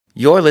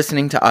You're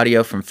listening to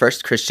audio from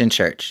First Christian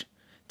Church.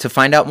 To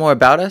find out more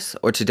about us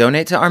or to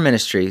donate to our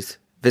ministries,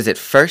 visit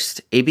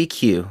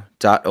firstabq.org.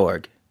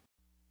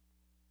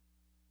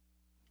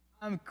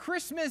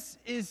 Christmas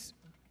is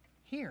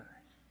here.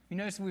 You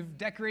notice we've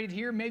decorated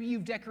here. Maybe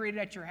you've decorated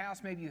at your house.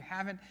 Maybe you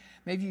haven't.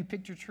 Maybe you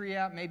picked your tree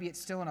out. Maybe it's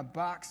still in a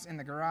box in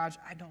the garage.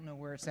 I don't know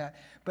where it's at.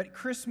 But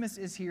Christmas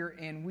is here,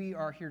 and we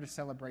are here to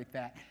celebrate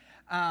that.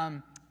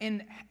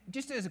 And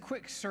just as a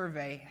quick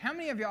survey, how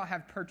many of y'all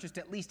have purchased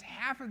at least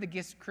half of the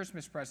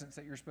Christmas presents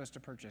that you're supposed to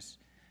purchase?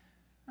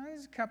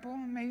 There's a couple,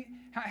 maybe.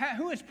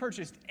 Who has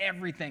purchased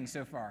everything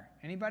so far?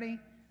 Anybody?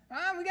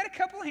 We got a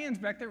couple of hands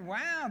back there.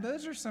 Wow,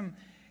 those are some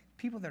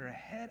people that are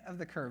ahead of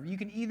the curve. You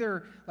can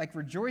either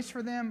rejoice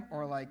for them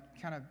or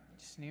kind of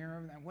sneer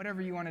over them,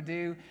 whatever you want to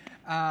do.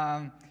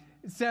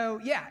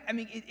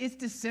 It's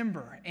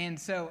December, and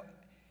so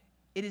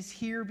it is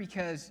here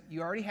because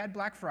you already had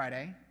Black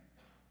Friday.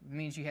 It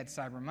means you had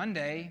Cyber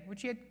Monday,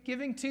 which you had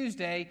Giving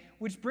Tuesday,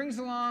 which brings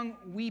along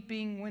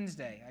Weeping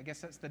Wednesday. I guess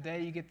that's the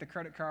day you get the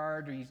credit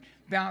card or you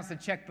balance the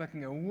checkbook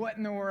and go, what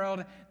in the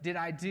world did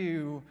I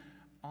do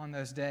on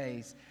those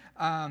days?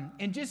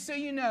 And just so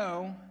you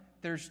know,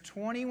 there's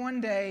 21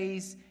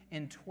 days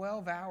and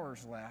 12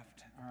 hours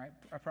left, all right,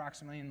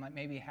 approximately, in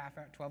maybe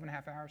 12 and a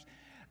half hours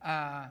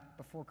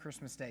before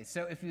Christmas Day.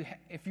 So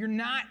if you're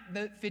not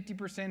the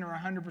 50% or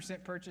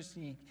 100% purchase,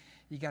 you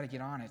got to get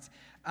on it.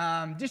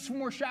 Just some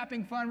more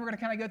shopping fun. We're going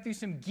to kind of go through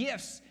some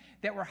gifts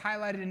that were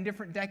highlighted in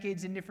different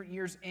decades and different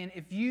years. And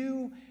if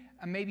you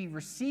maybe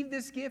received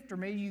this gift or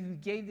maybe you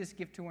gave this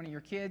gift to one of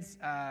your kids,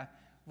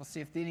 we'll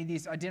see if any of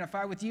these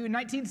identify with you. In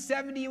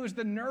 1970, it was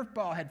the Nerf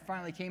ball had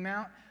finally came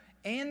out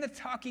and the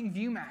talking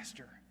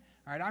Viewmaster.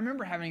 All right, I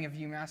remember having a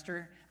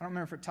Viewmaster. I don't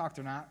remember if it talked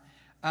or not.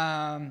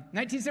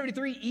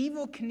 1973,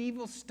 Evel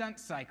Knievel stunt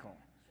cycle.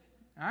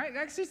 All right, I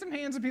can see some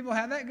hands of people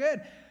have that.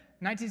 Good.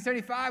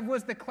 1975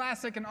 was the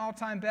classic and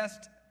all-time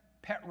best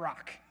Pet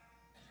Rock.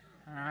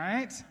 All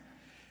right.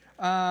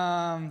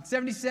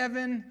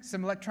 77,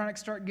 some electronics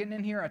start getting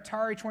in here.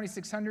 Atari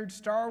 2600,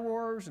 Star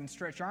Wars, and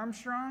Stretch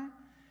Armstrong.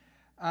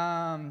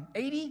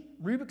 80,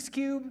 Rubik's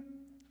Cube.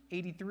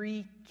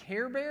 83,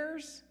 Care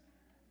Bears.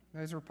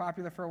 Those were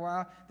popular for a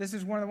while. This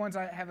is one of the ones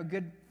I have a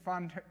good,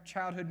 fond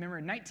childhood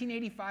memory.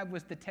 1985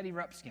 was the Teddy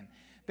Ruxpin.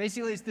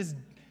 Basically, it's this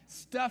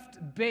stuffed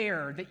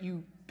bear that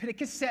you put a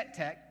cassette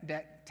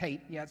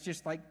tape. Yeah, it's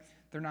just like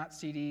they're not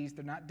CDs,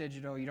 they're not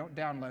digital, you don't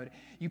download it.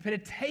 You put a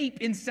tape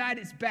inside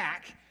its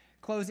back,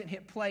 close it, and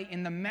hit play,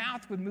 and the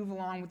mouth would move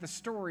along with the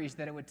stories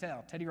that it would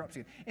tell. Teddy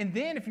Ruxpin. And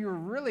then if you were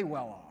really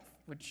well off,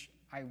 which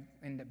I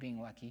ended up being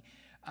lucky,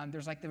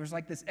 there was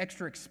this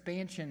extra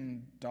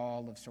expansion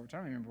doll of sorts. I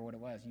don't remember what it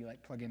was. You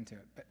plug into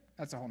it, but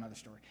that's a whole nother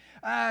story.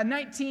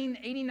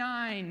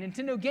 1989,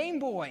 Nintendo Game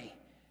Boy.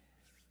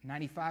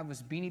 95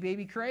 was Beanie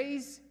Baby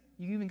craze.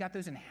 You even got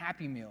those in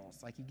Happy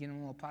Meals. You get in a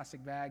little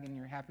plastic bag in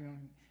your Happy Meal.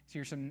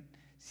 You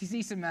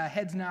see some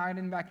heads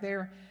nodding back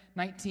there.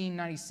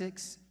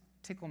 1996,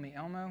 Tickle Me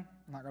Elmo. I'm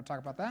not going to talk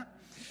about that.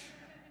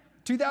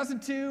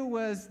 2002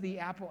 was the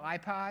Apple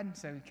iPod,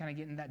 so kind of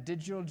getting that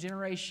digital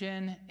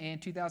generation,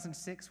 and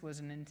 2006 was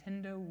a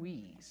Nintendo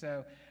Wii.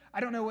 So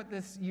I don't know what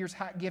this year's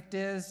hot gift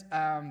is,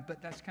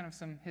 but that's kind of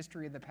some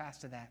history of the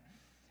past of that.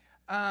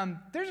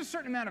 There's a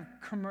certain amount of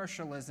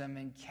commercialism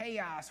and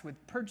chaos with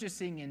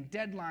purchasing and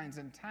deadlines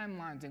and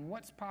timelines and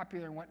what's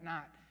popular and what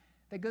not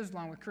that goes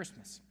along with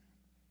Christmas.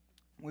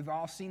 We've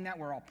all seen that.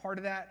 We're all part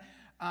of that.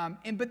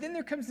 But then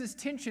there comes this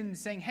tension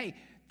saying, hey,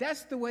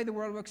 that's the way the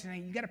world works,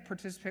 and you got to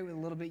participate with a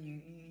little bit.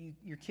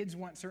 Your kids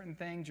want certain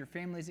things. Your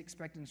family's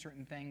expecting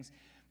certain things.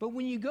 But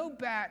when you go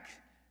back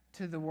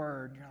to the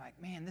Word, you're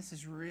like, man, this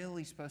is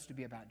really supposed to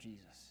be about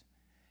Jesus.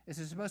 This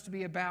is supposed to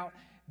be about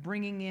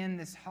bringing in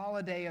this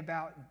holiday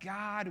about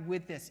God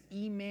with us,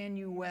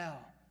 Emmanuel.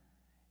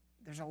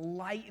 There's a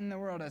light in the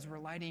world as we're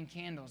lighting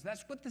candles.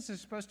 That's what this is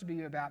supposed to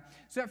be about.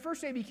 So at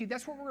First ABQ,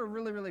 that's what we're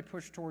really, really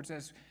pushed towards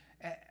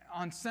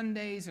on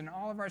Sundays and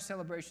all of our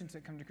celebrations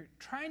that come to Christ,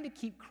 trying to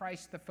keep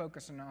Christ the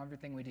focus on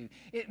everything we do.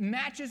 It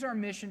matches our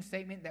mission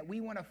statement that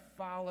we want to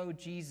follow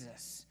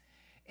Jesus.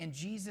 And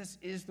Jesus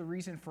is the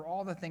reason for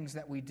all the things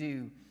that we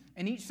do.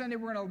 And each Sunday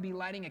we're going to be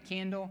lighting a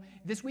candle.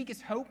 This week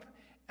is hope.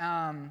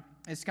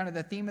 It's kind of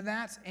the theme of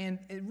that. And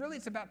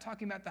it's about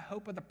talking about the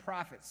hope of the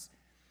prophets.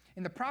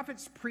 And the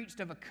prophets preached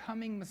of a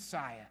coming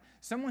Messiah,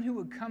 someone who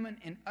would come in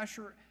and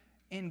usher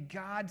in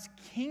God's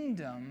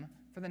kingdom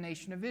for the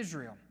nation of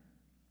Israel.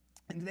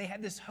 And they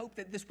had this hope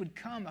that this would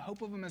come, a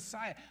hope of a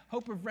Messiah,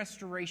 hope of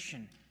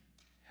restoration.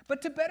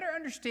 But to better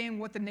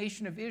understand what the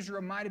nation of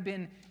Israel might have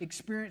been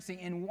experiencing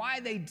and why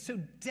they so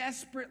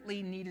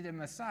desperately needed a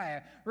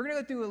Messiah, we're going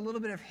to go through a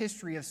little bit of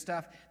history of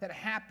stuff that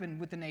happened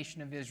with the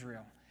nation of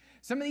Israel.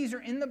 Some of these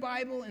are in the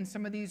Bible, and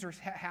some of these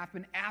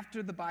happened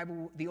after the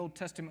Bible, the Old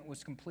Testament,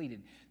 was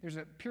completed. There's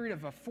a period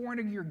of a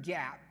 400-year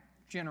gap,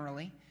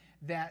 generally,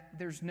 that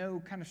there's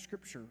no kind of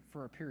scripture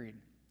for a period.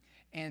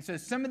 And so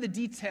some of the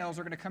details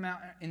are going to come out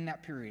in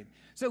that period.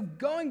 So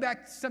going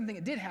back to something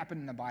that did happen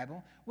in the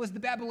Bible was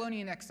the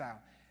Babylonian exile.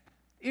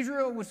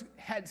 Israel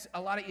had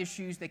a lot of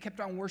issues. They kept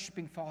on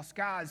worshiping false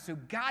gods. So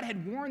God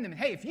had warned them,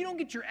 hey, if you don't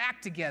get your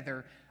act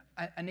together,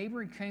 a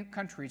neighboring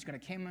country is going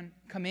to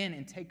come in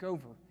and take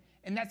over.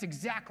 And that's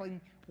exactly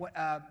what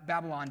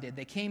Babylon did.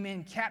 They came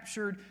in,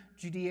 captured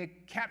Judea,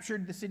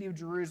 captured the city of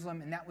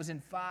Jerusalem, and that was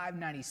in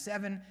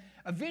 597.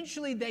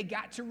 Eventually, they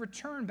got to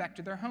return back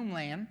to their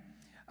homeland.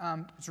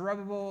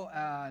 Zerubbabel,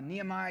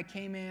 Nehemiah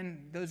came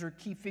in. Those are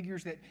key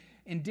figures that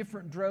in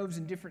different droves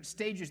and different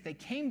stages, they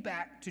came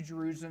back to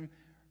Jerusalem,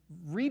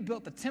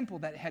 rebuilt the temple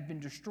that had been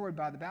destroyed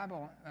by the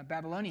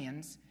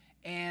Babylonians,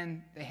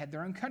 and they had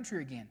their own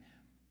country again.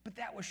 But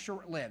that was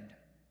short-lived.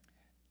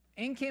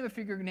 In came a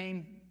figure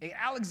named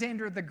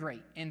Alexander the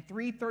Great. In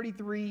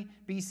 333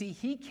 BC,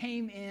 he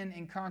came in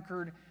and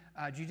conquered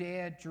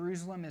Judea,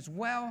 Jerusalem as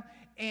well.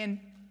 And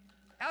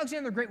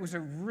Alexander the Great was a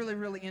really,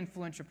 really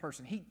influential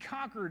person. He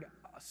conquered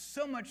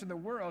so much of the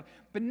world,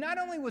 but not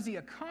only was he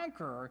a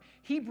conqueror,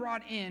 he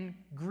brought in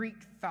Greek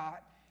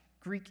thought,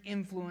 Greek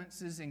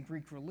influences, and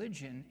Greek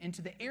religion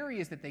into the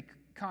areas that they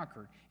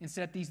conquered and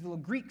set up these little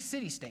Greek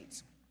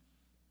city-states.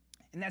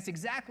 And that's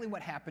exactly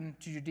what happened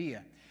to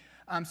Judea.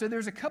 So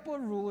there's a couple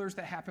of rulers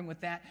that happened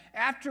with that.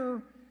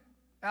 After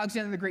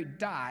Alexander the Great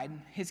died,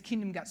 his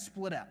kingdom got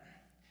split up.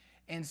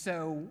 And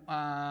so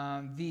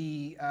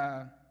the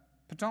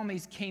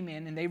Ptolemies came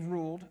in and they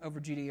ruled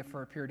over Judea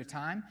for a period of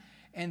time.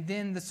 And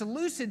then the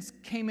Seleucids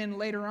came in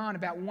later on,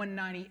 about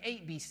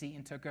 198 BC,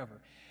 and took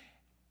over.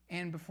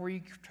 And before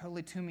you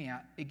totally tune me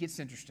out, it gets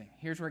interesting.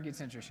 Here's where it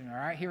gets interesting, all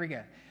right? Here we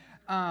go.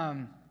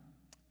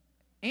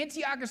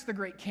 Antiochus the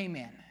Great came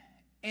in.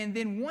 And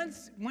then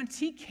once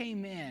he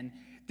came in,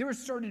 there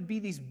started to be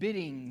these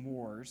bidding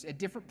wars at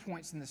different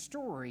points in the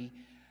story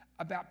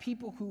about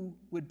people who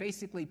would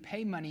basically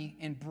pay money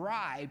and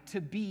bribe to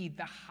be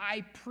the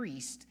high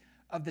priest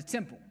of the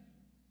temple.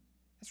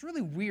 It's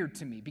really weird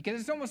to me because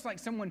it's almost like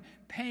someone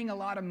paying a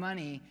lot of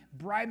money,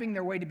 bribing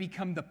their way to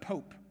become the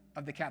Pope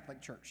of the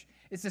Catholic Church.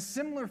 It's a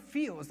similar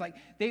feel. It's like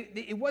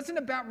it wasn't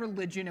about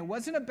religion. It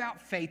wasn't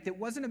about faith. It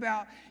wasn't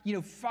about,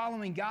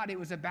 following God. It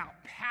was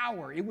about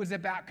power. It was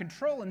about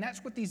control. And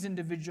that's what these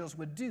individuals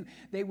would do.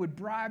 They would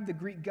bribe the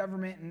Greek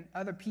government and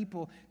other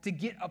people to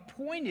get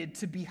appointed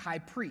to be high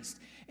priest.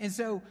 And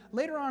so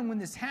later on when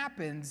this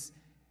happens,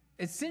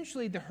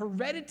 essentially the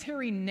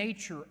hereditary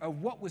nature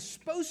of what was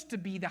supposed to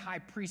be the high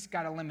priest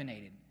got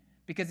eliminated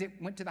because it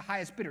went to the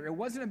highest bidder. It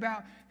wasn't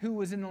about who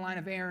was in the line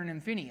of Aaron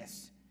and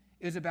Phineas.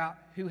 It was about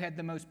who had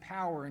the most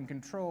power and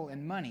control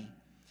and money.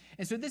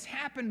 And so this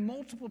happened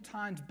multiple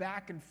times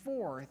back and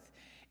forth,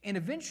 and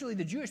eventually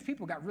the Jewish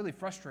people got really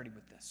frustrated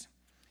with this.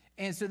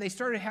 And so they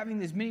started having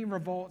these mini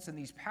revolts and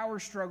these power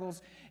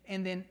struggles,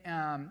 and then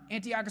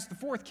Antiochus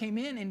IV came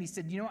in and he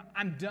said, you know what,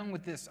 I'm done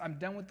with this. I'm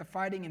done with the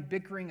fighting and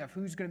bickering of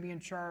who's going to be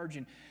in charge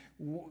and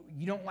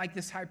you don't like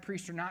this high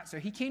priest or not. So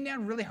he came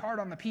down really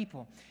hard on the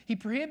people. He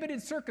prohibited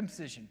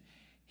circumcision.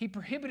 He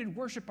prohibited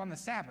worship on the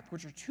Sabbath,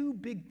 which are two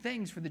big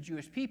things for the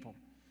Jewish people.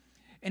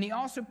 And he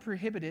also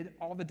prohibited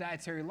all the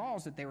dietary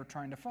laws that they were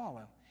trying to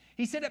follow.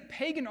 He set up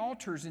pagan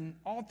altars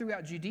all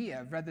throughout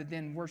Judea rather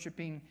than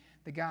worshiping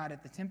the God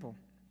at the temple.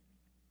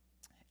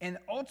 And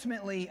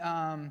ultimately,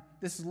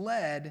 this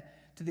led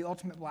to the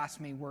ultimate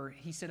blasphemy where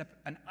he set up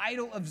an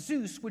idol of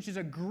Zeus, which is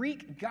a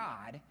Greek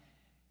god,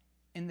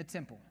 in the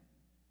temple.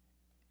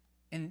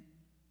 And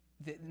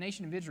the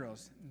nation of Israel,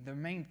 the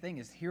main thing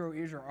is, Hear, O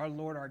Israel, our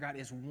Lord, our God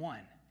is one.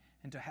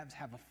 And to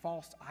have a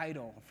false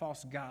idol, a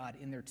false god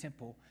in their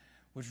temple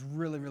was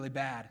really, really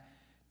bad.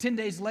 10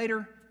 days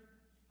later,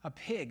 a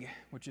pig,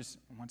 which is,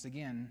 once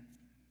again,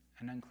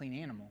 an unclean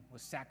animal,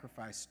 was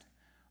sacrificed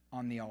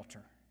on the altar.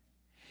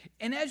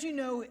 And as you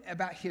know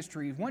about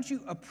history, once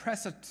you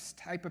oppress a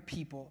type of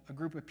people, a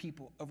group of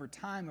people, over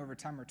time,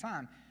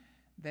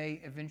 they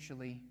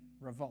eventually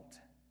revolt.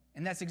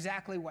 And that's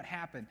exactly what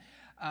happened.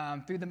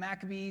 Through the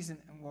Maccabees,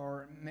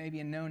 or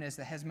maybe known as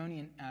the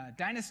Hasmonean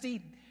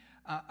dynasty,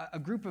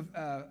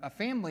 a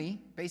family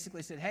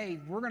basically said, hey,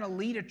 we're going to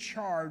lead a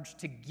charge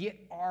to get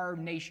our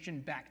nation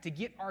back, to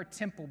get our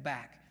temple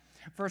back.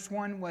 First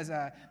one was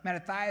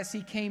Mattathias.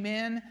 He came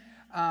in,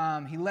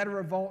 he led a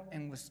revolt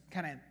and was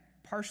kind of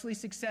partially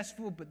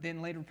successful, but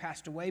then later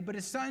passed away. But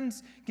his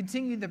sons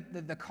continued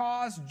the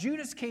cause.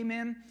 Judas came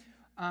in.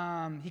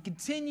 He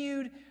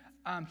continued.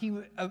 He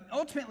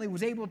ultimately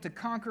was able to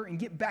conquer and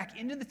get back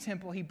into the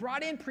temple. He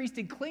brought in priests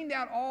and cleaned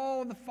out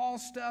all the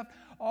false stuff,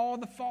 all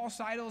the false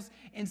idols,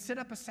 and set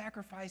up a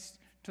sacrifice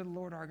to the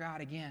Lord our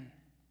God again.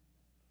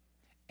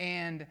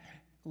 And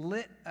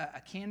lit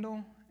a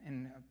candle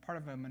and part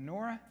of a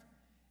menorah,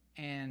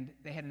 and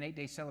they had an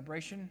 8-day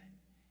celebration,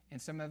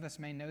 and some of us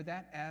may know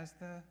that as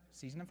the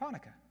season of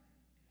Hanukkah.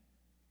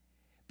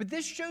 But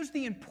this shows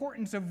the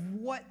importance of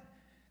what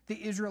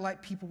the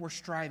Israelite people were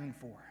striving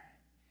for.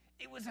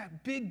 It was a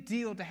big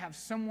deal to have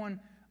someone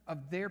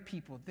of their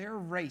people, their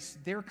race,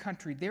 their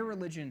country, their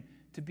religion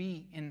to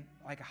be in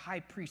like a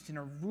high priest in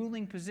a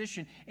ruling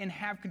position and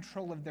have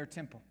control of their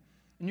temple.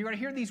 And you're going to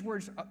hear these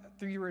words,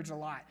 3 words a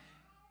lot.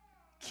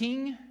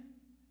 King,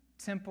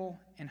 temple,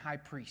 and high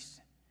priest.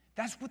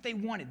 That's what they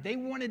wanted. They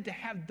wanted to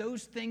have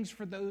those things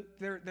for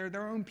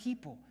their own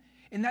people.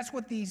 And that's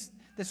what this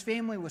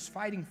family was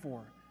fighting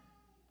for.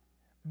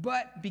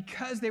 But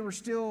because they were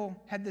still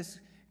had this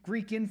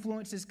Greek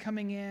influences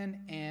coming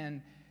in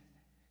and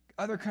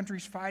other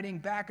countries fighting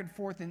back and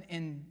forth,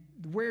 and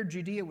where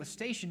Judea was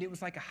stationed, it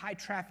was like a high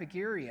traffic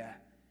area.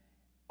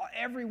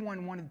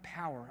 Everyone wanted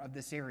power of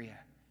this area.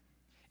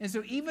 And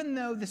so even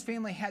though this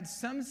family had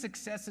some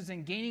successes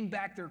in gaining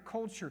back their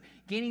culture,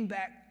 gaining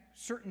back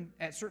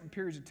at certain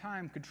periods of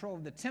time control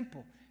of the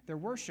temple, their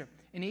worship,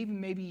 and even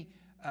maybe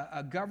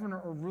a governor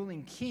or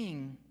ruling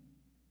king,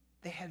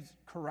 they had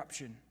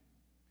corruption.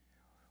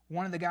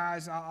 One of the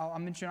guys, I'll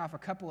mention off a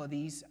couple of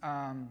these,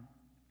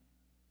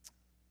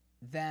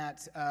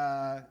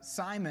 that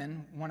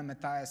Simon, one of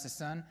Matthias'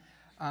 son,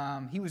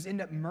 he was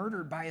ended up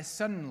murdered by his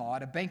son-in-law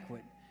at a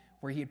banquet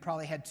where he had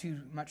probably had too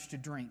much to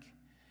drink.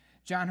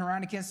 John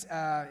Hieronychus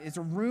is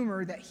a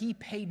rumor that he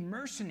paid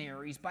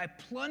mercenaries by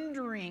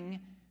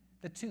plundering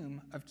the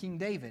tomb of King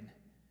David.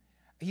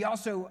 He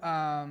also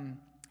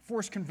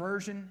forced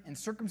conversion and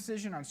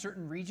circumcision on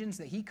certain regions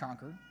that he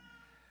conquered.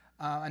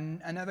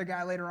 Another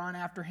guy later on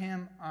after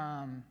him,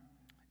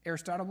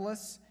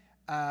 Aristobulus,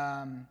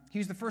 he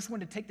was the first one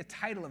to take the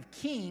title of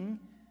king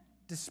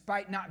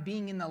despite not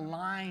being in the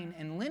line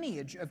and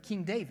lineage of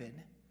King David.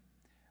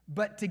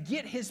 But to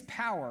get his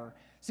power,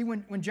 see,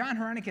 when John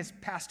Hieronychus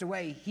passed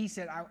away, he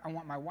said, I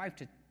want my wife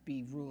to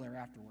be ruler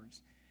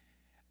afterwards.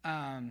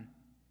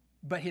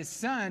 But his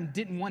son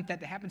didn't want that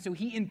to happen, so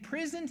he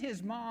imprisoned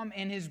his mom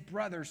and his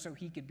brother so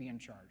he could be in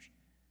charge.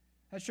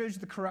 That shows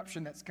the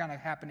corruption that's kind of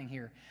happening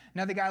here.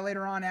 Another guy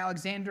later on,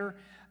 Alexander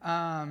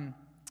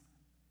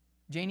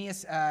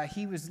Janneus,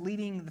 he was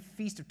leading the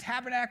Feast of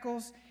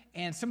Tabernacles,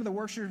 and some of the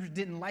worshipers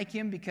didn't like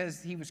him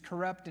because he was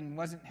corrupt and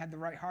had the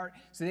right heart.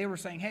 So they were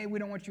saying, hey, we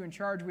don't want you in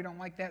charge. We don't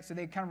like that. So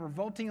they kind of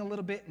revolting a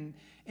little bit and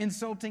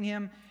insulting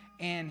him.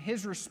 And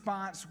his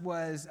response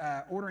was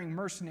ordering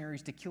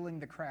mercenaries to killing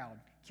the crowd,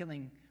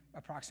 killing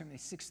approximately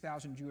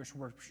 6,000 Jewish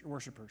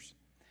worshipers.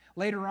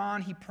 Later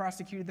on, he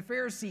prosecuted the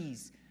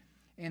Pharisees.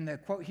 In the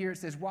quote here, it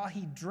says, while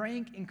he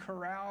drank in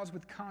carouse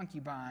with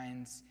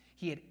concubines,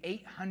 he had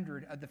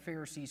 800 of the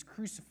Pharisees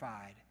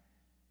crucified,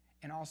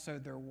 and also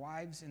their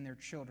wives and their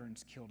children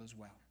killed as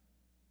well.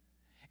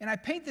 And I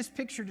paint this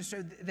picture to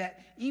show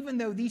that even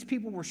though these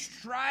people were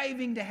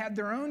striving to have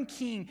their own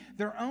king,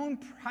 their own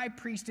high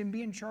priest, and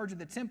be in charge of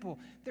the temple,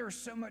 there was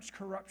so much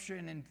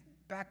corruption and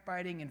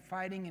backbiting and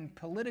fighting and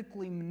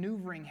politically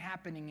maneuvering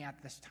happening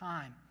at this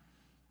time.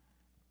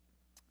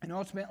 And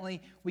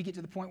ultimately, we get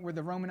to the point where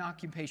the Roman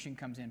occupation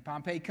comes in.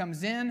 Pompey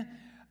comes in,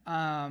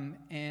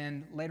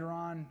 and later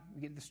on,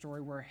 we get the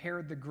story where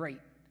Herod the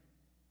Great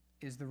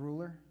is the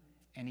ruler,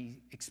 and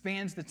he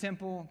expands the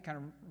temple, kind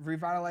of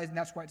revitalized, and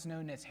that's why it's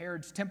known as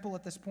Herod's Temple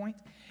at this point.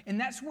 And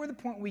that's where the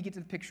point we get to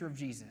the picture of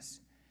Jesus.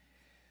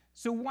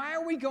 So why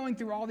are we going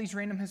through all these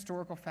random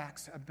historical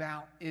facts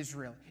about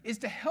Israel? Is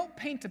to help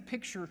paint a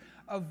picture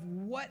of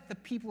what the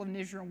people of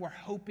Israel were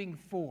hoping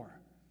for.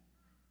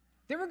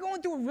 They were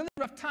going through a really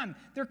rough time.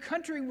 Their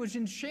country was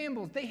in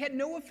shambles. They had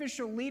no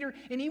official leader,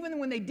 and even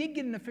when they did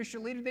get an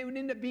official leader, they would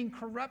end up being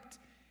corrupt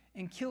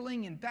and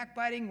killing and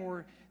backbiting,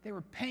 or they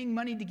were paying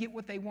money to get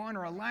what they want,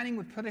 or aligning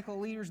with political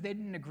leaders they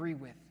didn't agree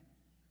with.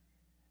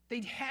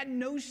 They had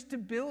no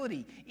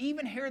stability.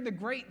 Even Herod the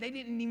Great, they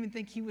didn't even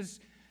think he was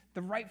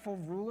the rightful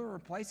ruler or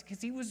place,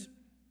 because he was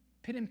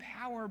put in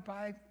power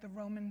by the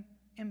Roman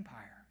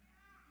Empire.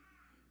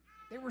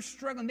 They were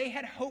struggling. They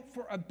had hope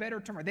for a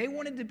better tomorrow. They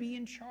wanted to be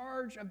in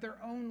charge of their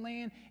own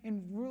land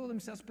and rule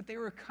themselves, but they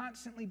were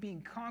constantly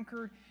being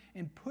conquered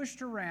and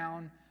pushed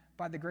around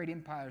by the great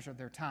empires of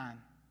their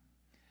time.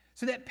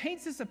 So that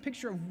paints us a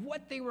picture of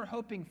what they were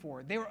hoping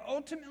for. They were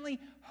ultimately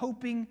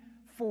hoping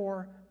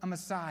for a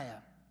Messiah.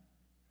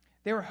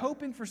 They were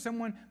hoping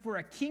for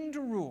a king to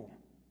rule,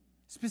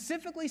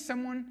 specifically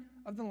someone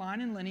of the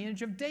line and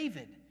lineage of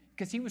David,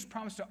 because he was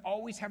promised to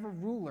always have a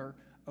ruler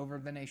over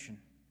the nation.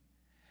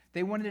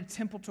 They wanted a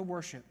temple to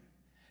worship.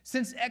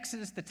 Since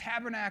Exodus, the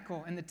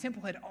tabernacle and the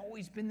temple had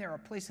always been there, a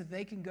place that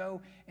they can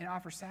go and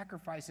offer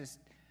sacrifices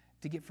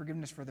to get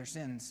forgiveness for their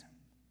sins.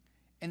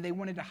 And they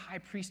wanted a high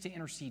priest to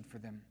intercede for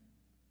them,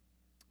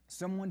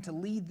 someone to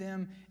lead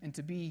them and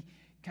to be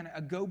kind of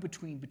a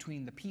go-between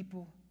between the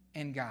people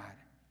and God.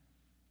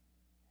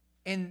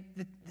 And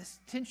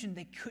this tension,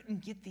 they couldn't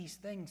get these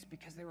things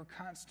because they were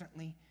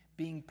constantly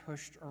being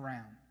pushed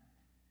around.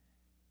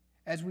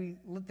 As we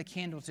lit the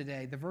candle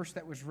today, the verse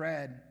that was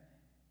read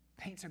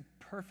paints a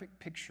perfect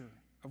picture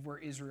of where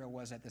Israel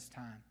was at this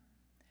time.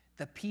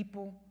 The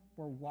people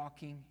were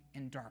walking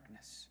in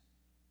darkness.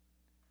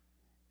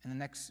 And the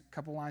next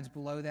couple lines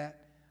below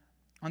that,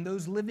 on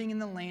those living in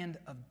the land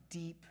of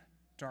deep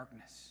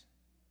darkness.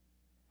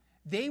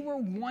 They were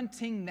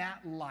wanting that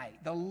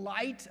light, the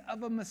light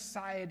of a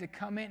Messiah to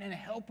come in and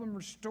help them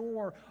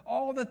restore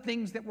all the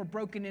things that were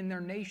broken in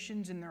their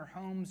nations, in their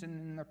homes, and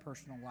in their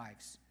personal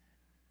lives.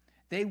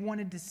 They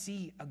wanted to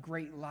see a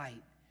great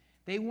light.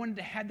 They wanted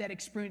to have that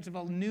experience of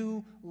a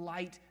new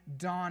light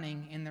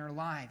dawning in their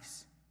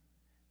lives.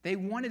 They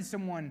wanted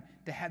someone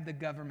to head the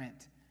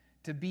government,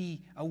 to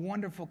be a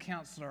wonderful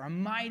counselor, a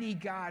mighty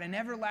God, an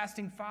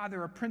everlasting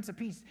Father, a Prince of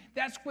Peace.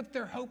 That's what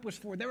their hope was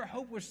for. Their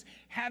hope was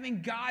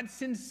having God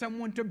send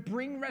someone to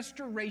bring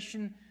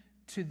restoration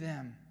to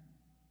them,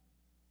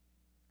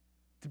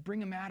 to bring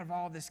them out of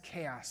all this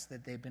chaos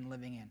that they've been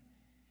living in.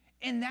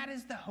 And that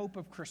is the hope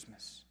of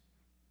Christmas,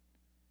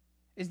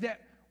 is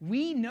that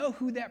we know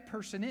who that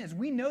person is.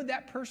 We know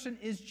that person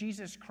is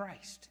Jesus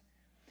Christ.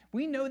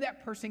 We know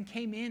that person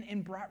came in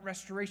and brought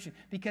restoration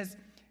because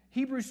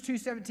Hebrews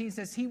 2:17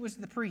 says he was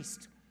the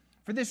priest.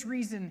 For this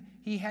reason,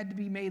 he had to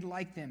be made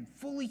like them,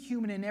 fully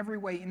human in every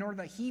way, in order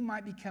that he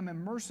might become a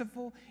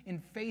merciful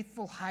and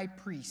faithful high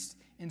priest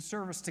in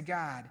service to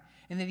God,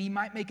 and that he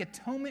might make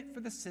atonement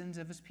for the sins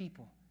of his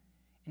people.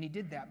 And he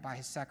did that by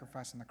his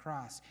sacrifice on the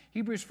cross.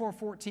 Hebrews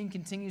 4:14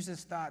 continues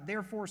this thought.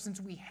 Therefore,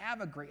 since we have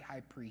a great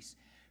high priest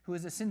who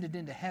has ascended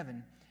into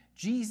heaven,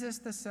 Jesus,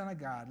 the Son of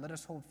God, let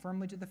us hold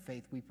firmly to the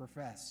faith we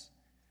profess.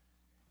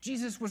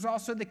 Jesus was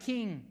also the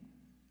king.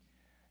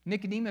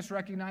 Nicodemus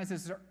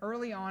recognizes this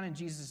early on in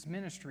Jesus'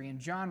 ministry, and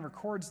John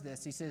records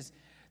this. He says,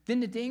 Then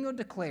Nathanael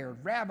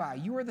declared, Rabbi,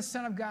 you are the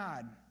Son of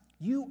God.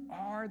 You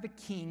are the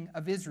King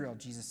of Israel,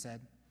 Jesus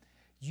said.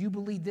 You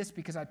believe this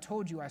because I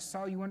told you I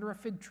saw you under a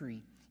fig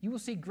tree. You will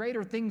see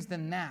greater things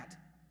than that.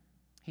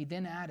 He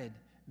then added,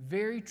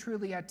 Very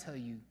truly I tell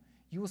you,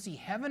 you will see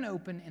heaven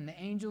open and the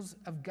angels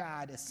of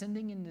God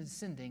ascending and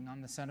descending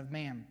on the Son of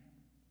Man.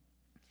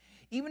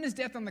 Even his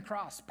death on the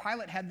cross,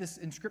 Pilate had this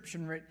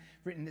inscription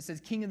written that says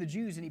King of the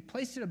Jews, and he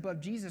placed it above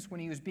Jesus when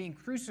he was being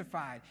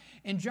crucified.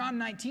 And John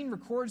 19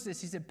 records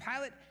this. He said,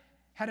 Pilate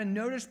had a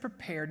notice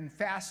prepared and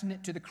fastened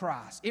it to the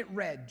cross. It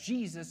read,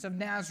 Jesus of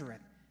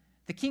Nazareth,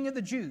 the King of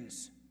the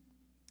Jews.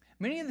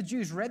 Many of the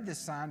Jews read this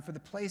sign, for the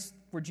place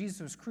where Jesus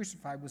was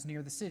crucified was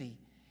near the city,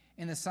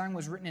 and the sign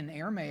was written in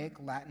Aramaic,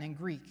 Latin, and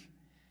Greek.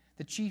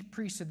 The chief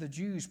priests of the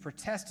Jews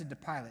protested to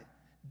Pilate,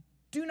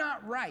 Do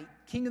not write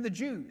King of the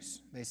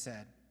Jews, they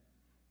said,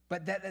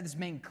 but that this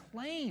man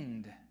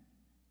claimed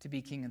to be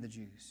King of the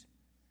Jews.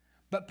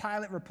 But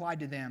Pilate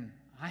replied to them,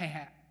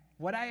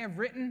 What I have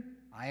written,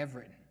 I have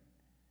written.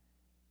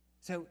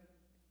 So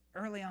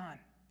early on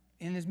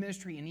in his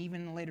ministry and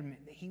even later,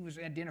 he was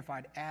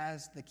identified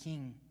as the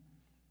king.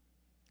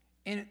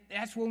 And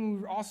that's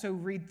when we also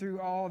read through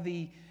all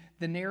the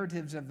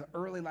narratives of the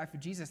early life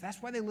of Jesus.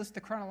 That's why they list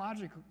the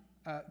chronology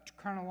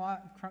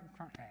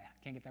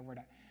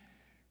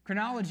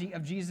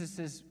of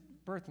Jesus'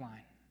 birth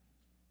line,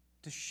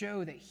 to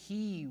show that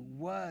he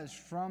was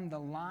from the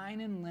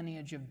line and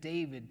lineage of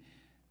David,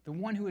 the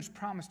one who was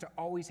promised to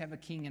always have a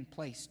king in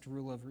place to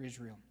rule over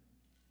Israel.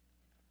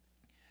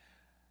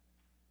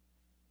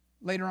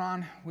 Later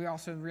on, we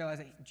also realize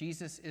that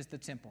Jesus is the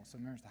temple. So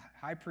remember,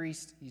 the high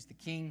priest, he's the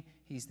king,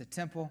 he's the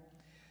temple.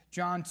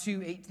 John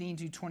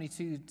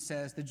 2:18-22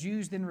 says, The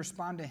Jews then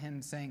respond to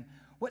him saying,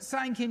 What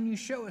sign can you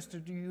show us?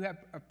 Do you have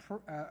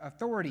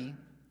authority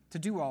to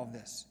do all of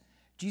this?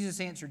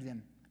 Jesus answered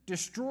them,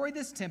 Destroy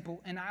this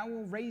temple, and I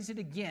will raise it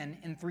again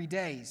in 3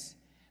 days.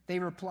 They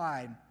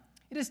replied,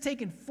 It has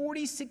taken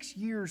 46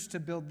 years to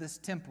build this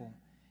temple,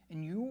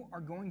 and you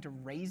are going to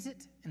raise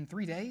it in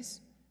 3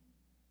 days?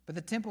 But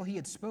the temple he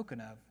had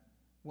spoken of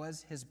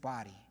was his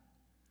body.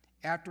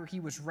 After he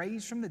was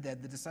raised from the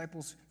dead, the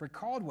disciples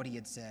recalled what he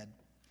had said.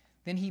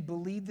 Then they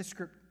believed the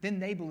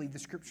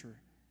scripture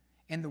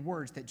and the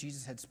words that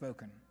Jesus had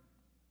spoken.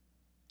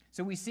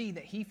 So we see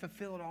that he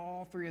fulfilled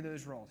all three of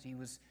those roles. He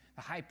was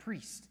the high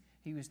priest,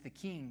 he was the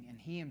king, and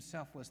he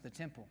himself was the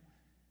temple.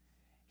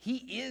 He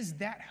is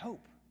that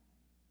hope.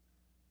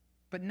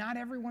 But not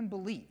everyone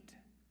believed.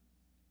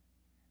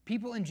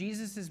 People in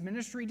Jesus'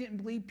 ministry didn't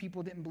believe.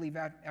 People didn't believe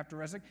after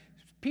resurrection.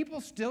 People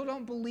still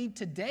don't believe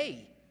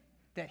today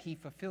that he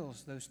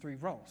fulfills those three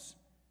roles.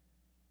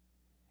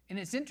 And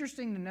it's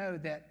interesting to know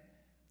that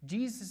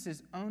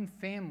Jesus' own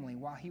family,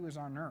 while he was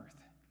on earth,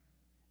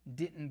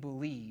 didn't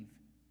believe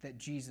that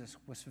Jesus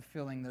was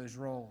fulfilling those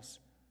roles.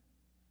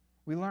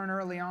 We learn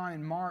early on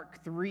in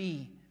Mark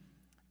 3,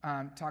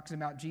 talks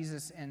about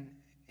Jesus and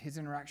his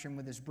interaction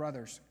with his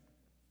brothers,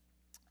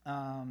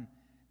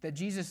 that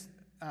Jesus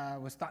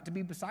was thought to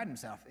be beside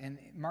himself. And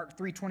Mark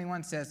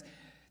 3:21 says,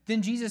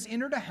 Then Jesus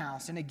entered a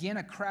house, and again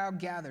a crowd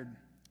gathered,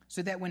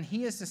 so that when he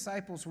and his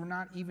disciples were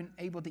not even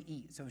able to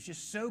eat. So it was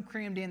just so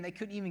crammed in, they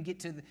couldn't even get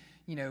to the,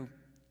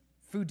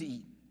 food to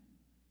eat.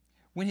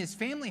 When his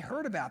family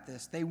heard about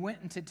this, they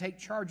went to take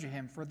charge of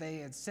him, for they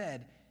had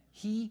said,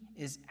 He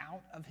is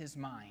out of his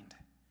mind.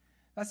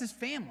 That's his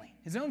family.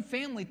 His own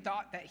family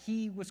thought that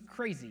he was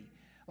crazy.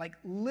 Like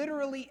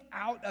literally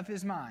out of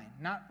his mind,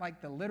 not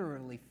like the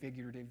literally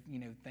figurative,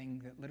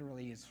 thing that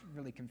literally is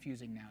really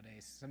confusing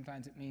nowadays.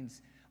 Sometimes it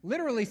means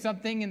literally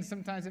something, and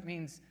sometimes it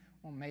means,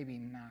 well, maybe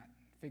not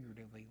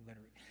figuratively,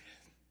 literally.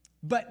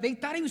 But they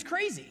thought he was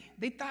crazy.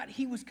 They thought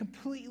he was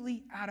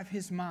completely out of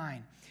his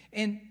mind.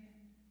 And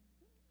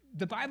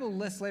the Bible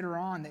lists later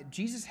on that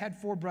Jesus had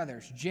 4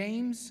 brothers,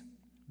 James,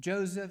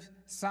 Joseph,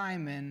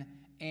 Simon,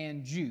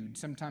 and Jude,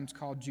 sometimes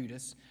called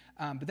Judas.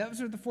 But those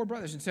are the 4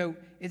 brothers. And so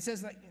it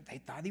says they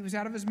thought he was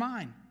out of his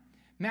mind.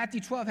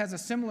 Matthew 12 has a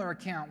similar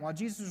account. While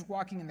Jesus was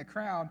walking in the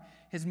crowd,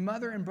 his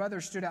mother and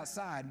brothers stood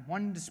outside,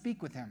 wanting to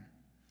speak with him.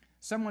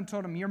 Someone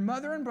told him, "Your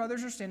mother and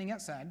brothers are standing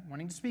outside,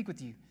 wanting to speak with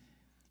you."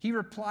 He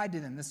replied to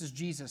them, this is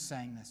Jesus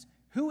saying this,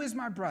 "Who is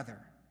my brother,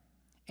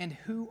 and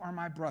who are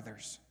my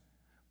brothers?"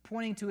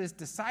 Pointing to his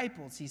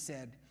disciples, he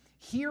said,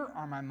 "Here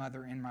are my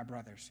mother and my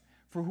brothers.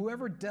 For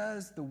whoever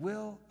does the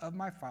will of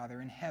my Father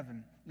in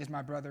heaven is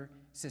my brother,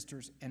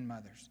 sisters, and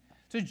mothers."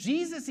 So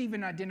Jesus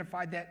even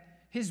identified that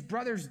his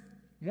brothers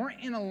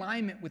weren't in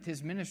alignment with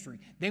his ministry.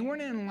 They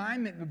weren't in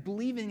alignment with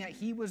believing that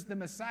he was the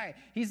Messiah.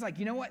 He's like,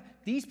 you know what?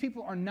 These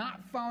people are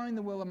not following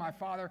the will of my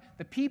Father.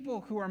 The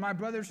people who are my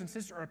brothers and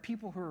sisters are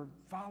people who are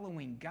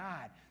following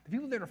God. The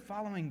people that are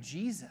following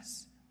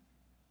Jesus.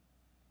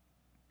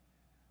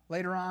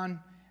 Later on,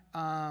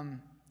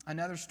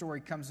 another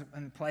story comes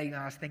into play, and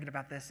I was thinking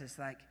about this. It's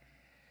like,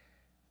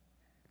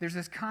 there's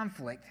this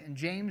conflict, and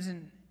James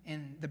and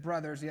the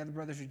brothers, the other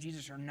brothers of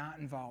Jesus, are not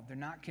involved. They're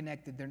not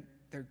connected.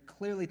 They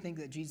clearly think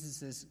that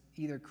Jesus is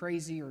either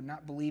crazy or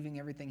not believing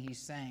everything he's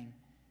saying.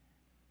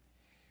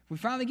 We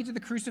finally get to the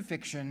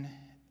crucifixion,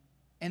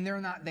 and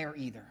they're not there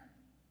either.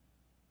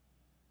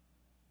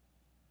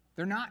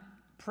 They're not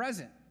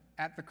present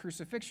at the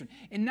crucifixion.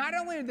 And not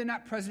only are they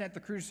not present at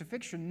the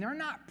crucifixion, they're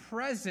not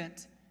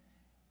present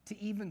to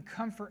even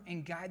comfort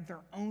and guide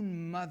their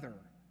own mother.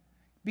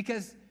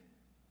 Because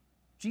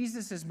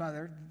Jesus'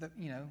 mother,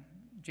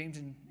 James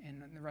and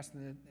the rest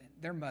of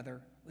their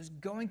mother, was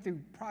going through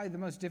probably the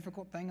most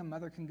difficult thing a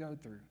mother can go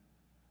through.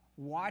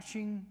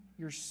 Watching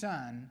your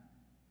son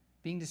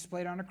being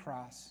displayed on a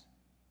cross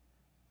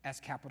as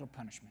capital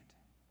punishment.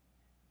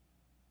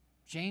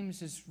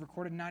 James is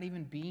recorded not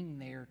even being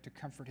there to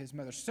comfort his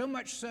mother. So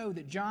much so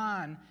that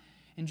John,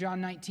 in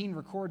John 19,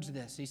 records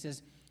this. He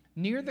says,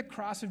 "Near the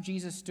cross of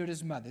Jesus stood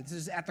his mother." This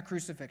is at the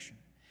crucifixion.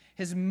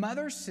 His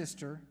mother's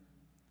sister,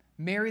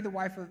 Mary, the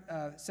wife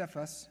of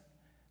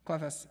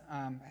Cleophas,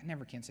 I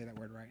never can say that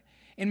word right,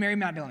 and Mary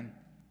Magdalene.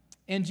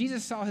 And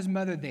Jesus saw his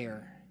mother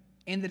there,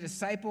 and the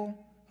disciple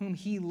whom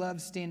he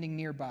loved standing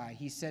nearby.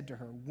 He said to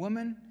her,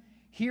 "Woman,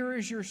 here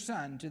is your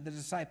son," to the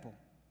disciple.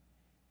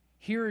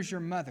 "Here is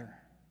your mother."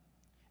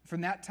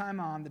 From that time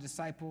on, the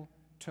disciple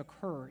took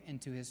her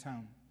into his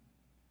home.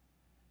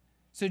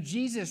 So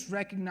Jesus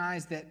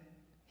recognized that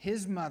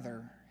his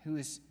mother, who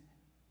is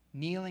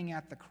kneeling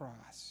at the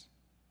cross,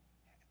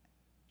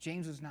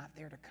 James was not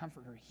there to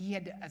comfort her. He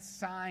had to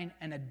assign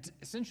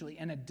essentially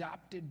an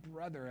adopted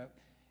brother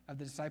of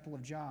the disciple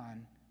of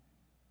John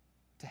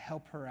to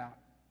help her out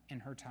in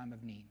her time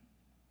of need.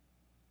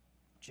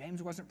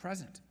 James wasn't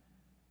present.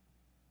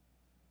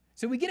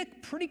 So we get a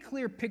pretty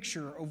clear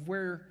picture of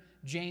where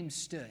James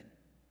stood.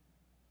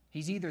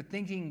 He's either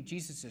thinking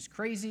Jesus is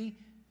crazy,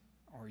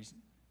 or he's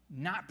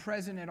not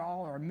present at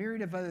all, or a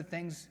myriad of other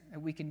things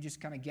that we can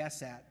just kind of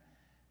guess at.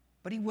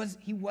 But he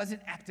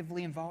wasn't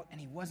actively involved,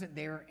 and he wasn't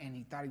there, and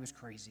he thought he was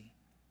crazy.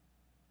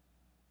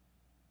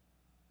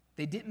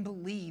 They didn't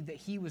believe that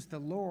he was the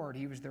Lord,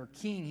 he was their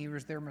king, he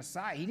was their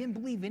Messiah. He didn't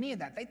believe any of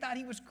that. They thought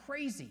he was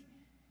crazy.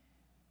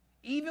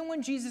 Even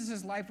when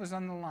Jesus' life was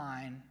on the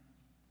line,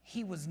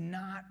 he was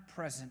not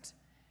present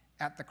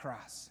at the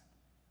cross.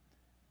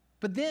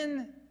 But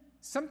then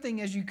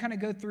something, as you kind of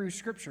go through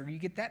Scripture, you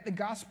get that, the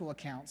gospel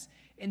accounts,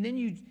 and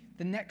then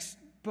the next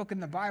book in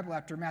the Bible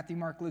after Matthew,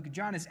 Mark, Luke, and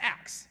John is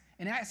Acts.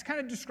 And Acts kind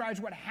of describes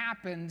what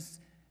happens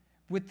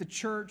with the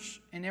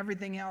church and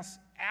everything else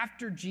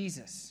after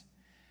Jesus.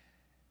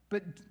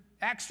 But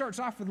Acts starts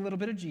off with a little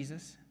bit of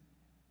Jesus.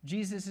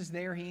 Jesus is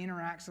there, he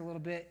interacts a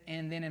little bit,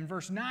 and then in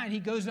verse 9, he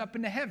goes up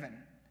into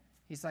heaven.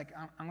 He's like,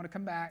 I'm going to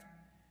come back.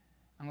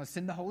 I'm going to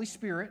send the Holy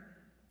Spirit.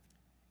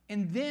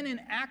 And then in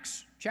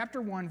Acts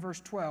chapter 1, verse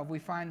 12, we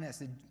find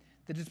this.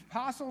 The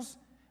apostles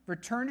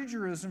returned to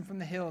Jerusalem from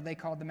the hill they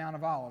called the Mount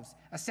of Olives,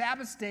 a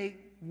Sabbath day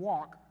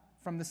walk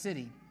from the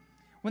city.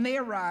 When they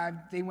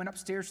arrived, they went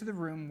upstairs to the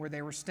room where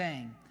they were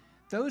staying.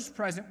 Those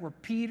present were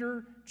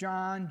Peter,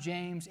 John,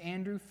 James,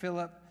 Andrew,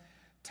 Philip,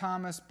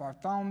 Thomas,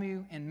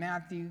 Bartholomew, and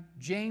Matthew,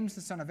 James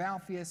the son of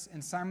Alphaeus,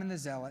 and Simon the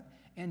Zealot,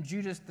 and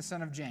Judas the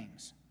son of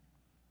James.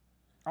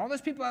 All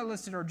those people I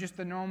listed are just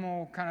the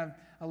normal kind of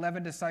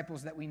 11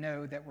 disciples that we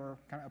know that were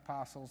kind of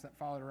apostles that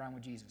followed around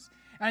with Jesus.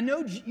 And I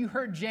know you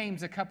heard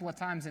James a couple of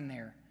times in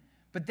there,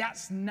 but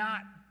that's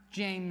not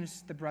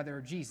James, the brother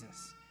of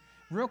Jesus.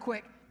 Real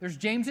quick, there's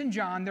James and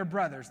John, they're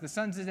brothers, the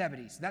sons of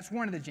Zebedee. So that's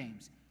one of the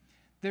James.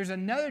 There's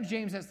another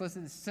James that's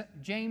listed,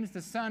 James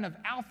the son of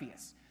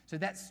Alphaeus. So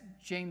that's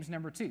James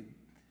number 2.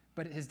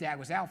 But his dad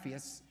was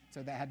Alphaeus,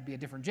 so that had to be a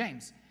different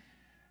James.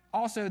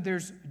 Also,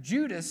 there's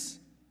Judas,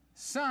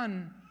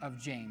 son of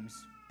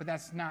James, but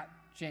that's not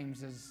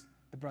James as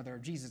the brother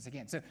of Jesus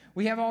again. So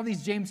we have all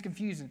these James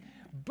confusion.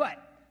 But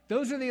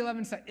those are the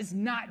 11 sons. It's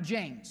not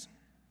James.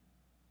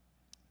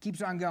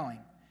 Keeps on going.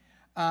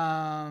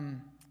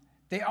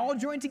 They all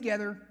joined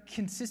together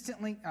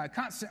constantly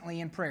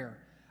in prayer,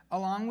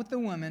 along with the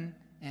women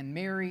and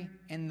Mary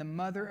and the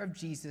mother of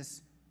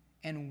Jesus,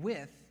 and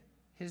with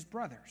his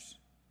brothers.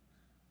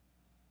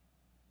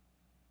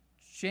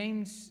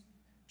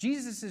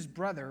 Jesus'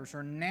 brothers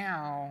are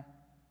now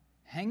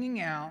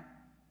hanging out,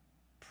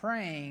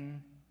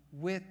 praying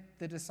with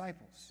the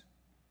disciples.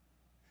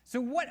 So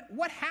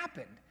what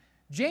happened?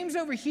 James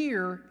over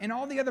here and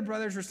all the other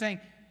brothers were saying,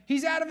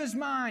 he's out of his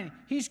mind.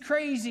 He's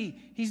crazy.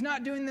 He's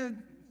not doing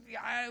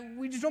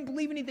we just don't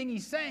believe anything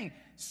he's saying.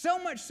 So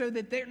much so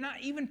that they're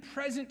not even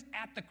present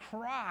at the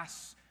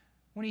cross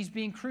when he's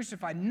being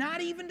crucified,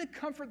 not even to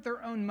comfort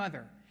their own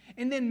mother.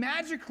 And then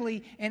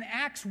magically in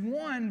Acts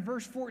 1,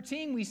 verse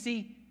 14, we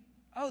see,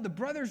 the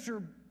brothers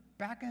are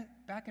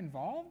back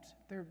involved.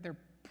 They're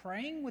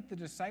praying with the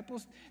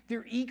disciples.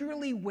 They're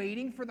eagerly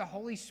waiting for the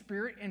Holy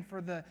Spirit and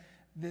for the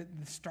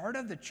start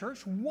of the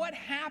church. What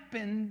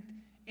happened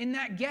in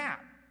that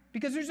gap?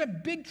 Because there's a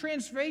big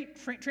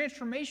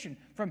transformation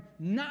from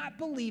not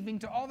believing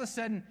to all of a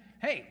sudden,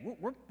 hey,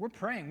 we're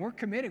praying, we're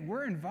committed,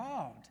 we're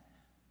involved.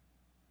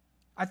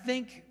 I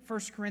think 1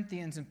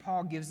 Corinthians and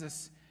Paul gives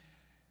us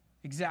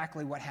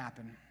exactly what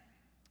happened.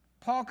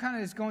 Paul kind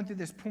of is going through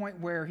this point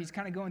where he's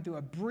kind of going through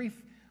a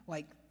brief,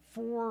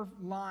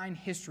 4-line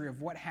history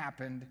of what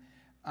happened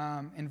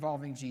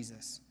involving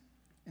Jesus.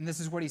 And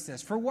this is what he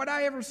says. For what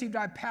I have received,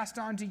 I passed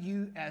on to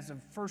you as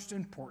of first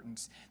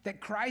importance,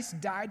 that Christ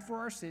died for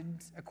our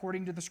sins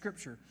according to the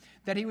Scripture,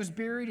 that he was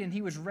buried and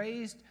he was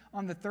raised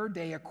on the third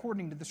day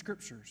according to the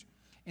Scriptures,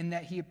 and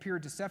that he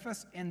appeared to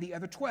Cephas and the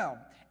other 12.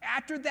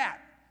 After that,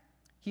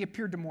 he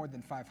appeared to more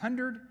than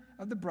 500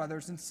 of the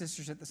brothers and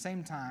sisters at the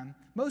same time,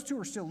 most who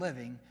are still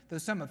living, though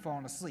some have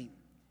fallen asleep.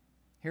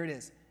 Here it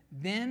is.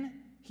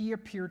 Then he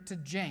appeared to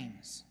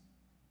James.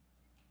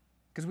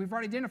 Because we've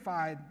already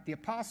identified the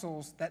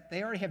apostles that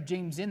they already have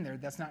James in there.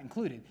 That's not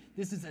included.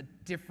 This is a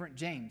different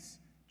James.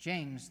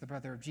 James, the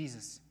brother of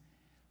Jesus.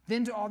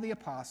 Then to all the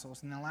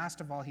apostles, and then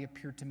last of all, he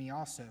appeared to me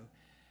also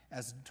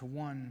as to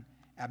one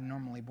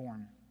abnormally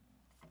born.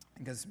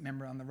 Because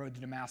remember, on the road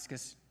to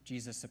Damascus,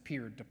 Jesus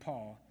appeared to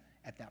Paul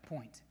at that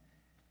point.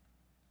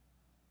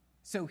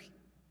 So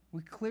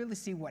we clearly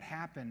see what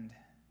happened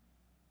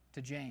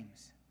to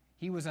James.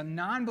 He was a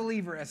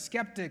non-believer, a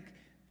skeptic,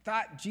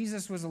 thought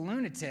Jesus was a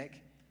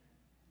lunatic.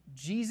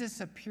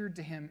 Jesus appeared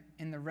to him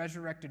in the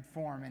resurrected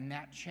form, and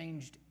that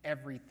changed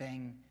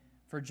everything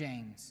for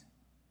James.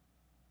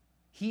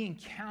 He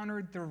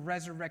encountered the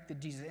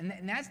resurrected Jesus.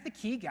 And that's the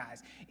key,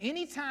 guys.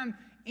 Anytime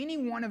any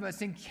one of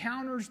us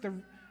encounters the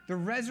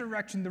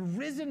resurrection, the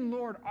risen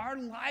Lord, our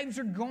lives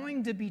are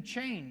going to be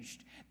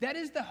changed. That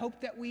is the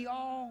hope that we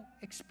all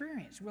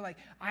experience. We're like,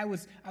 I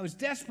was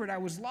desperate, I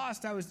was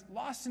lost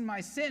in my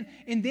sin,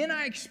 and then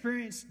I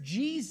experienced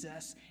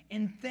Jesus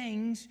and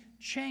things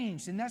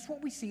changed. And that's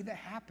what we see that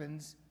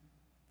happens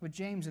with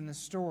James in this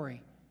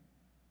story.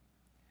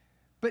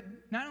 But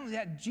not only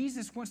that,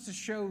 Jesus wants to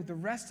show the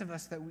rest of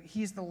us that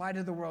he is the light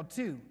of the world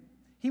too.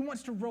 He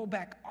wants to roll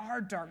back our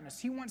darkness.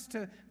 He wants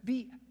to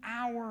be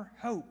our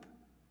hope.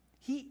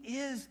 He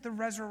is the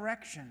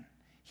resurrection.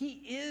 He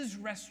is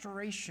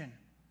restoration.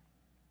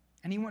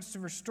 And he wants to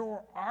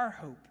restore our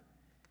hope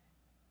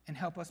and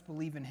help us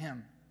believe in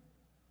him.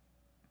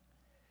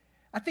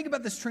 I think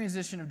about this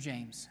transition of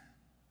James,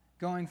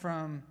 going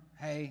from,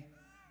 hey,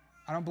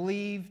 I don't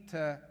believe,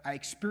 to I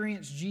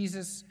experienced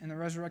Jesus in the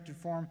resurrected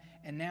form,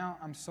 and now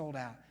I'm sold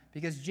out.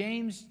 Because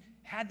James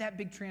had that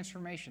big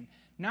transformation.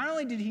 Not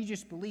only did he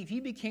just believe, he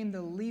became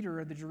the leader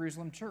of the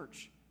Jerusalem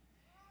church.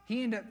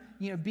 He ended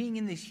up, being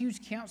in these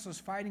huge councils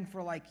fighting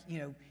for,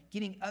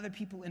 getting other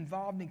people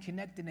involved and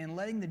connected and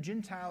letting the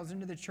Gentiles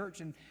into the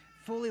church and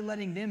fully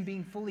letting them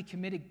being fully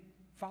committed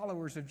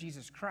followers of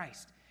Jesus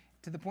Christ,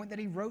 to the point that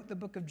he wrote the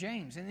book of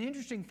James. And an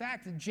interesting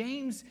fact, that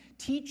James'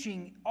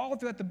 teaching all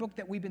throughout the book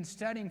that we've been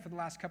studying for the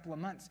last couple of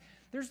months,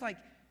 there's like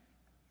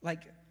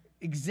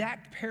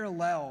exact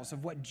parallels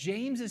of what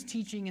James is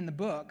teaching in the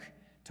book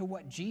to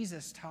what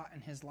Jesus taught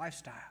in his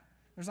lifestyle.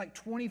 There's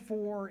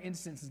 24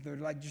 instances that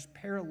are just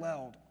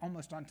paralleled,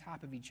 almost on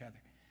top of each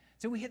other.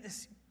 So we hit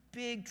this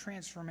big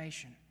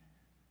transformation.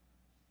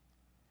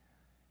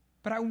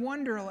 But I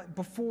wonder,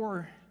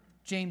 before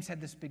James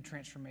had this big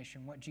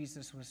transformation, what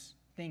Jesus was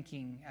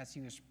thinking as he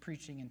was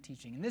preaching and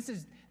teaching. And this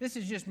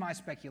is just my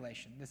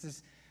speculation. This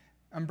is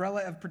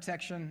umbrella of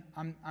protection.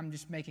 I'm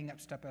just making up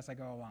stuff as I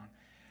go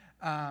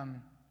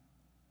along.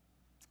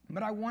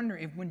 But I wonder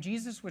if when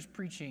Jesus was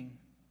preaching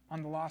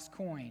on the lost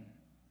coin,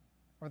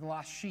 or the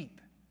lost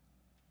sheep,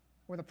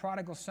 or the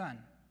prodigal son,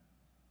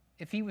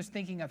 if he was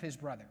thinking of his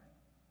brother,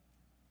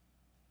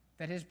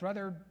 that his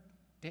brother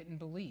didn't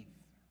believe.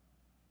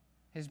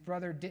 His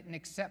brother didn't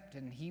accept,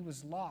 and he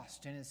was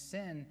lost in his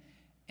sin,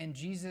 and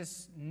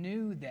Jesus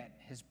knew that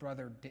his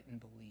brother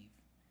didn't believe.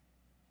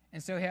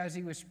 And so as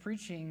he was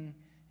preaching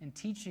and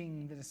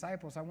teaching the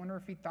disciples, I wonder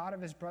if he thought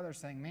of his brother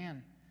saying,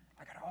 man,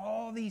 I got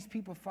all these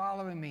people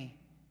following me,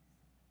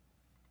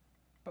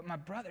 but my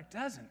brother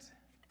doesn't.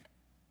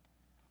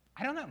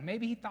 I don't know.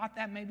 Maybe he thought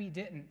that, maybe he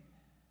didn't.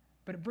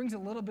 But it brings a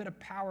little bit of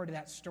power to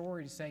that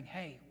story, to saying,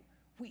 hey,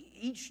 we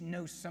each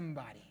know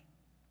somebody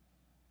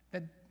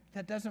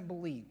that doesn't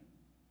believe.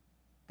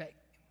 That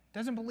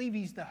doesn't believe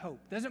he's the hope.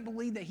 Doesn't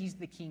believe that he's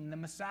the king, the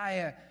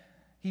Messiah.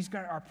 He's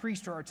got our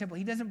priest or our temple.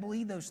 He doesn't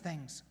believe those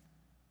things.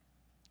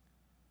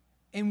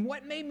 And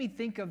what made me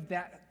think of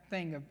that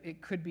thing of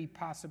it could be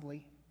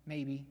possibly,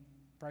 maybe,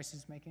 Bryce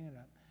is making it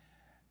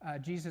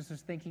up. Jesus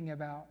was thinking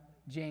about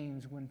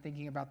James when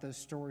thinking about those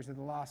stories of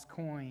the lost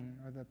coin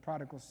or the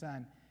prodigal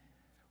son,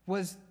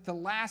 was the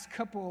last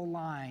couple of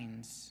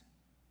lines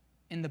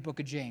in the book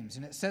of James.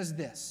 And it says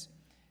this,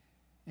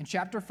 in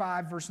chapter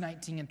 5, verse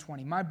 19 and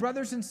 20, "My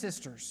brothers and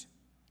sisters,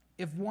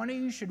 if one of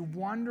you should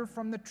wander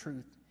from the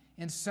truth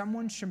and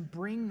someone should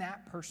bring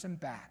that person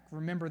back,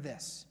 remember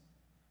this,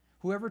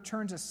 whoever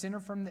turns a sinner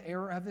from the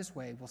error of his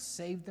way will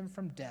save them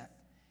from death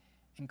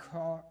and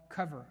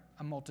cover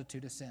a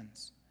multitude of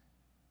sins."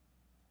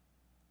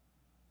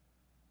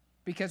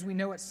 Because we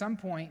know at some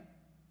point,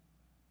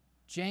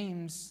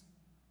 James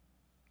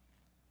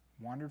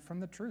wandered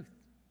from the truth.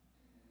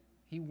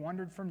 He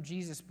wandered from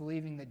Jesus,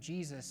 believing that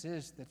Jesus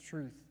is the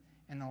truth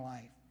and the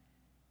life.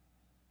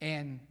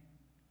 And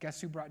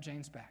guess who brought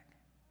James back?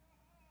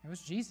 It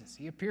was Jesus.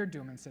 He appeared to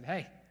him and said,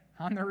 "Hey,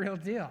 I'm the real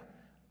deal.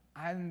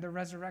 I am the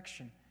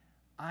resurrection.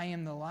 I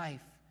am the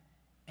life."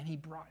 And he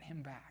brought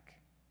him back.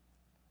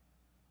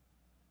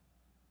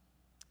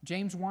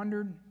 James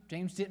wandered.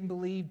 James didn't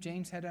believe.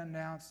 James had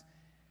undoubts.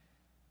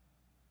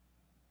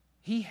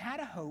 He had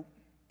a hope,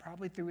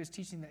 probably through his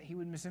teaching, that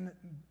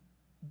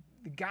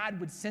God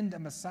would send a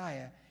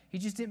Messiah. He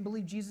just didn't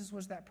believe Jesus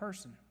was that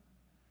person.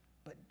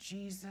 But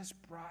Jesus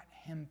brought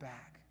him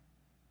back.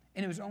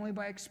 And it was only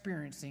by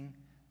experiencing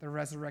the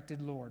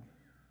resurrected Lord.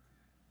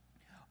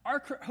 Our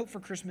hope for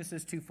Christmas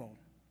is twofold.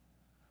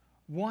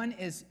 One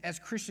is, as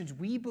Christians,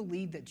 we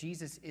believe that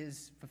Jesus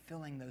is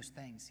fulfilling those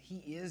things. He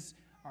is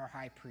our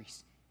high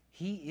priest.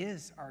 He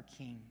is our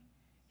king.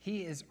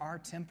 He is our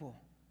temple.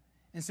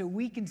 And so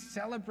we can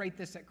celebrate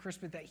this at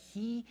Christmas, that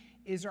he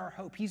is our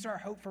hope. He's our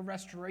hope for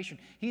restoration.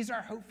 He's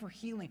our hope for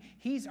healing.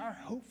 He's our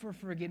hope for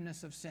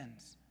forgiveness of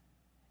sins.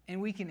 And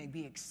we can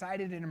be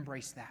excited and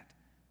embrace that.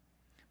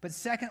 But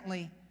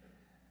secondly,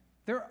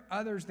 there are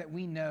others that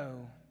we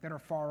know that are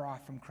far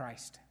off from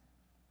Christ.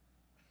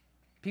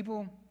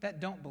 People that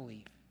don't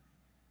believe.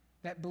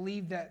 That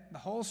believe that the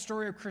whole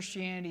story of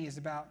Christianity is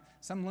about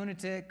some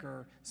lunatic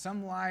or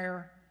some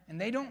liar,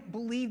 and they don't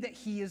believe that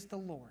he is the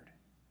Lord.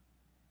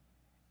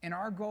 And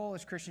our goal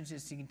as Christians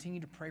is to continue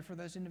to pray for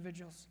those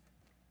individuals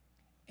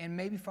and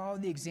maybe follow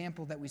the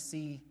example that we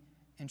see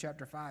in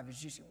chapter 5.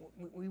 It's just,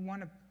 we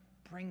want to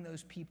bring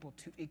those people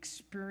to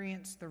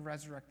experience the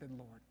resurrected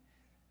Lord.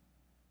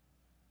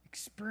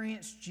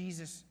 Experience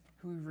Jesus,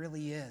 who he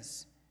really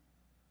is.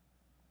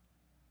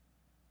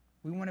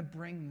 We want to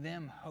bring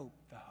them hope,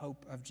 the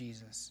hope of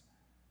Jesus.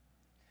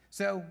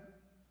 So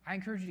I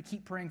encourage you to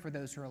keep praying for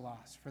those who are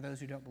lost, for those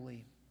who don't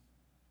believe.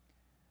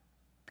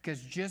 Because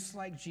just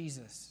like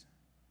Jesus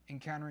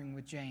encountering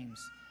with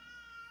James,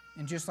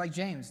 and just like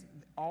James,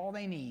 all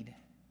they need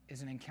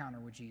is an encounter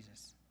with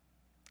Jesus.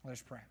 Let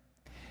us pray.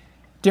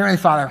 Dear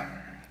Heavenly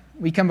Father,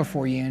 we come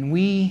before you, and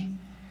we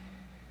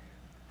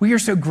are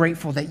so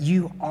grateful that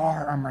you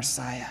are our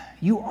Messiah.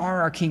 You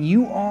are our King.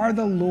 You are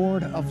the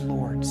Lord of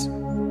Lords.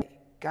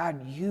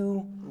 God,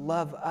 you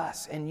love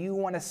us, and you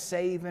want to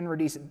save and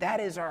redeem. That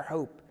is our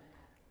hope.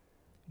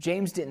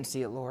 James didn't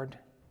see it, Lord,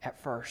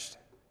 at first.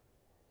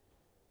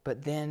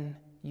 But then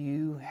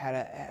you had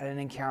an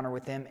encounter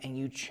with him, and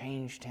you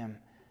changed him.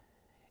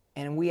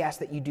 And we ask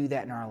that you do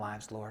that in our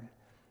lives, Lord.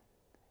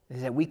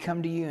 That we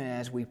come to you, and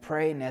as we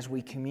pray and as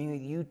we commune,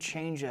 you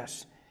change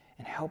us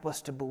and help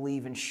us to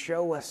believe and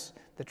show us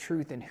the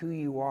truth and who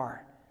you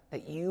are,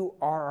 that you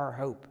are our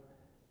hope.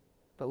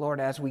 But Lord,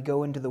 as we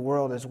go into the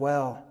world as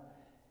well,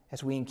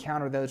 as we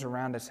encounter those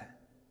around us,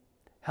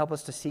 help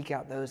us to seek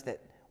out those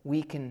that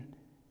we can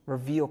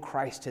reveal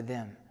Christ to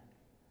them.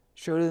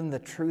 Show them the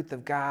truth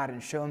of God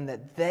and show them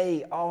that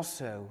they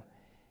also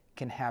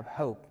can have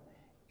hope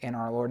in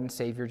our Lord and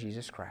Savior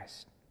Jesus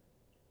Christ.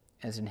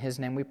 As in his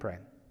name we pray.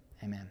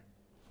 Amen.